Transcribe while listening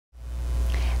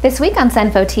This week on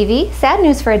CenPhoTV, sad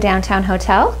news for a downtown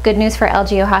hotel, good news for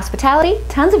LGO hospitality,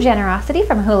 tons of generosity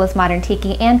from Hula's Modern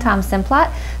Tiki and Tom's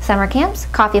Simplot, summer camps,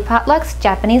 coffee potlucks,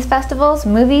 Japanese festivals,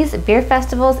 movies, beer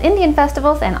festivals, Indian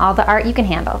festivals, and all the art you can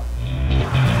handle.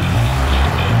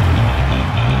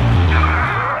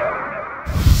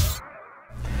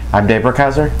 I'm Dave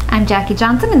Brookhauser. I'm Jackie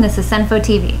Johnson, and this is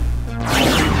CenPhoTV.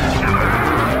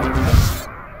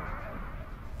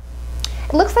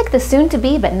 It looks like the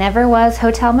soon-to-be but never was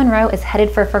Hotel Monroe is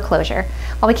headed for foreclosure.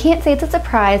 While we can't say it's a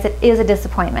surprise, it is a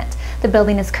disappointment. The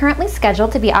building is currently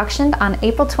scheduled to be auctioned on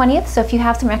April 20th, so if you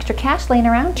have some extra cash laying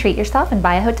around, treat yourself and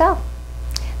buy a hotel.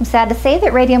 I'm sad to say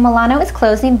that Radio Milano is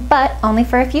closing, but only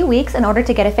for a few weeks in order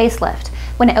to get a facelift.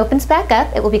 When it opens back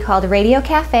up, it will be called Radio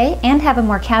Cafe and have a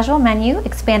more casual menu,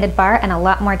 expanded bar, and a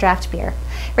lot more draft beer.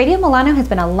 Radio Milano has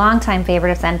been a long-time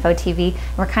favorite of CenPhoTV,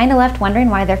 and we're kind of left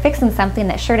wondering why they're fixing something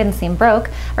that sure didn't seem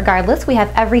broke. Regardless, we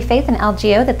have every faith in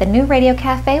LGO that the new Radio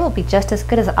Cafe will be just as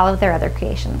good as all of their other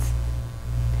creations.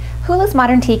 Hula's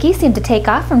Modern Tiki seemed to take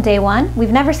off from day one.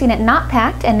 We've never seen it not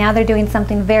packed, and now they're doing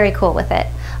something very cool with it.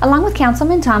 Along with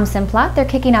Councilman Tom Simplot, they're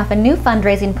kicking off a new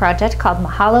fundraising project called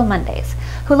Mahalo Mondays.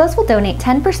 Hula's will donate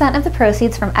 10% of the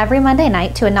proceeds from every Monday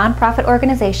night to a nonprofit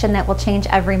organization that will change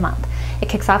every month. It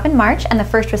kicks off in March, and the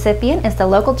first recipient is the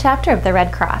local chapter of the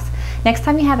Red Cross. Next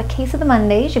time you have a case of the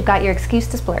Mondays, you've got your excuse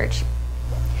to splurge.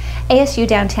 ASU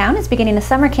Downtown is beginning a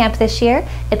summer camp this year.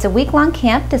 It's a week-long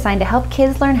camp designed to help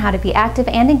kids learn how to be active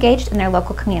and engaged in their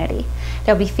local community.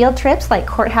 There'll be field trips like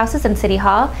courthouses and City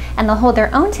Hall, and they'll hold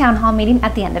their own town hall meeting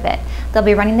at the end of it. They'll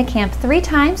be running the camp 3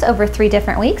 times over 3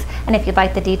 different weeks, and if you'd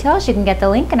like the details, you can get the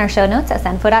link in our show notes at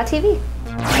CenPho.tv.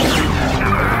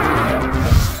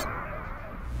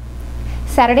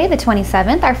 Saturday the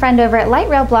 27th, our friend over at Light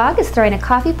Rail Blog is throwing a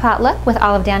coffee potluck with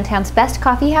all of downtown's best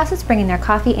coffee houses bringing their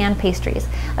coffee and pastries.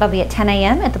 It'll be at 10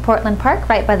 a.m. at the Portland Park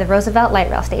right by the Roosevelt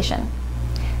Light Rail Station.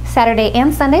 Saturday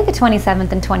and Sunday, the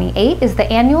 27th and 28th, is the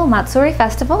annual Matsuri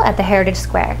Festival at the Heritage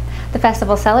Square. The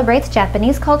festival celebrates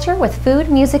Japanese culture with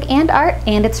food, music, and art,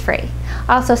 and it's free.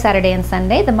 Also Saturday and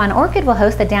Sunday, the Mon Orchid will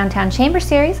host the Downtown Chamber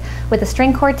Series with a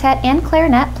string quartet and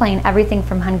clarinet playing everything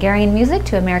from Hungarian music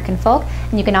to American folk,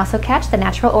 and you can also catch the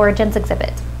Natural Origins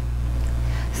exhibit.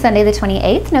 Sunday the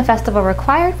 28th, no festival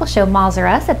required, will show Malls Are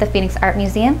Us at the Phoenix Art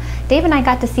Museum. Dave and I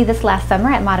got to see this last summer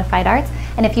at Modified Arts,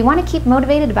 and if you want to keep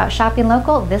motivated about shopping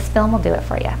local, this film will do it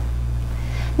for you.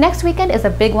 Next weekend is a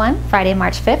big one. Friday,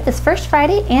 March 5th is First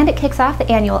Friday, and it kicks off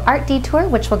the annual Art Detour,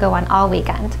 which will go on all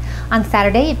weekend. On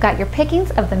Saturday, you've got your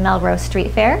pickings of the Melrose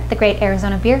Street Fair, the Great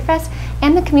Arizona Beer Fest,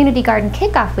 and the Community Garden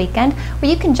Kickoff Weekend,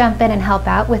 where you can jump in and help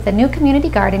out with the new community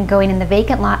garden going in the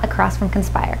vacant lot across from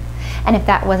Conspire. And if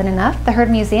that wasn't enough, the Herd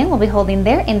Museum will be holding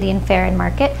their Indian Fair and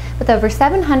Market with over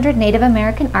 700 Native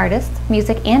American artists,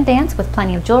 music, and dance with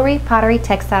plenty of jewelry, pottery,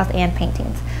 textiles, and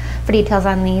paintings. For details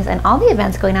on these and all the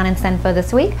events going on in CenPho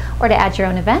this week, or to add your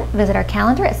own event, visit our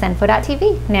calendar at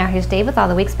CenPho.tv. Now here's Dave with all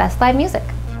the week's best live music.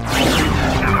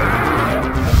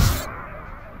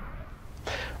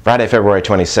 Friday, February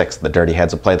 26th, the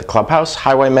Dirtyheads will play the Clubhouse,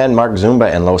 Highwaymen, Mark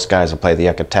Zumba, and Los Guys will play the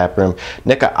Yucca Tap Room,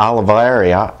 Nika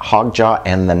Oliveri, Hogjaw,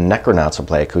 and the Necronauts will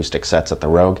play acoustic sets at the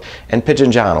Rogue, and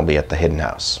Pigeon John will be at the Hidden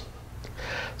House.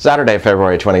 Saturday,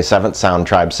 February 27th, Sound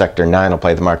Tribe Sector 9 will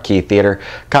play the Marquee Theater,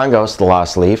 Congos, the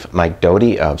Lost Leaf, Mike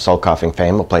Doty of Soul Coughing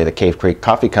fame will play the Cave Creek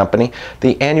Coffee Company,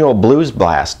 the annual Blues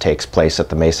Blast takes place at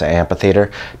the Mesa Amphitheater,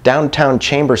 Downtown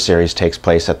Chamber Series takes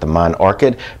place at the Mon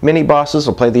Orchid, Mini Bosses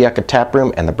will play the Yucca Tap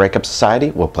Room, and the Breakup Society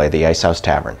will play the Ice House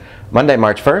Tavern. Monday,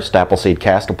 March 1st, Appleseed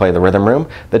Cast will play the Rhythm Room,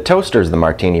 the Toasters the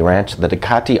Martini Ranch, the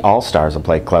Ducati All-Stars will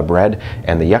play Club Red,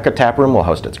 and the Yucca Tap Room will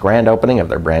host its grand opening of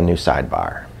their brand new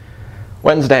sidebar.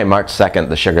 Wednesday, March 2nd,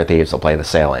 the Sugar Thieves will play the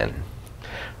Sail Inn.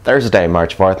 Thursday,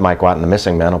 March 4th, Mike Watt and the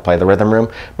Missing Men will play the Rhythm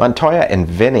Room, Montoya and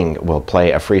Vining will play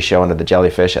a free show under the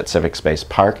Jellyfish at Civic Space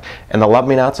Park, and the Love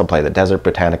Me Nots will play the Desert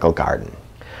Botanical Garden.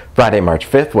 Friday, March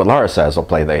 5th, What Laura Says will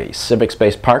play the Civic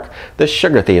Space Park, the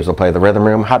Sugar Thieves will play the Rhythm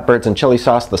Room, Hot Birds and Chili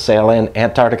Sauce, the Sail Inn,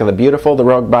 Antarctica the Beautiful, the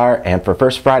Rogue Bar, and for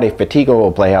First Friday, Fatigo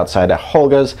will play outside of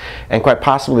Holga's, and quite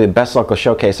possibly the best local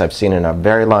showcase I've seen in a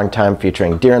very long time,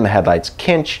 featuring Deer in the Headlights,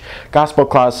 Kinch, Gospel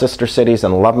Claus, Sister Cities,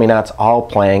 and Love Me Nots, all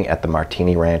playing at the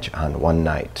Martini Ranch on one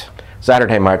night.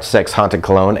 Saturday, March 6th, Haunted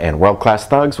Cologne and World Class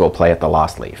Thugs will play at the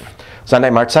Lost Leaf. Sunday,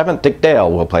 March 7th, Dick Dale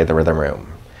will play the Rhythm Room.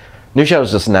 New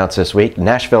shows just announced this week.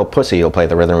 Nashville Pussy will play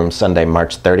the Rhythm Room Sunday,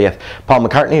 March 30th. Paul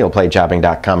McCartney will play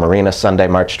Jobbing.com Arena Sunday,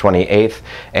 March 28th.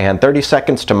 And 30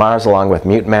 Seconds to Mars along with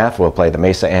Mute Math will play the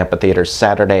Mesa Amphitheater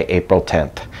Saturday, April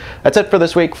 10th. That's it for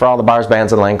this week. For all the bars,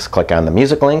 bands, and links, click on the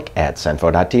music link at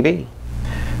CenPho.tv.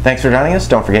 Thanks for joining us.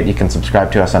 Don't forget you can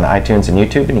subscribe to us on iTunes and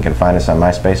YouTube, and you can find us on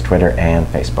MySpace, Twitter, and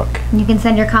Facebook. You can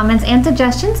send your comments and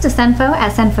suggestions to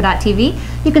CenPho@CenPho.tv.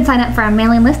 You can sign up for our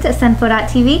mailing list at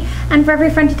CenPho.tv, and for every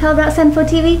friend you tell about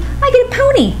CenPhoTV, I get a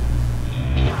pony.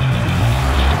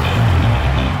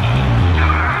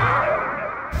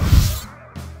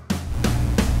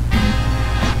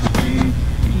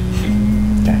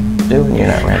 Do when you're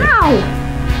not ready. Ow!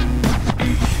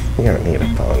 You don't need a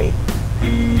pony.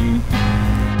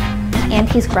 And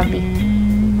he's grumpy.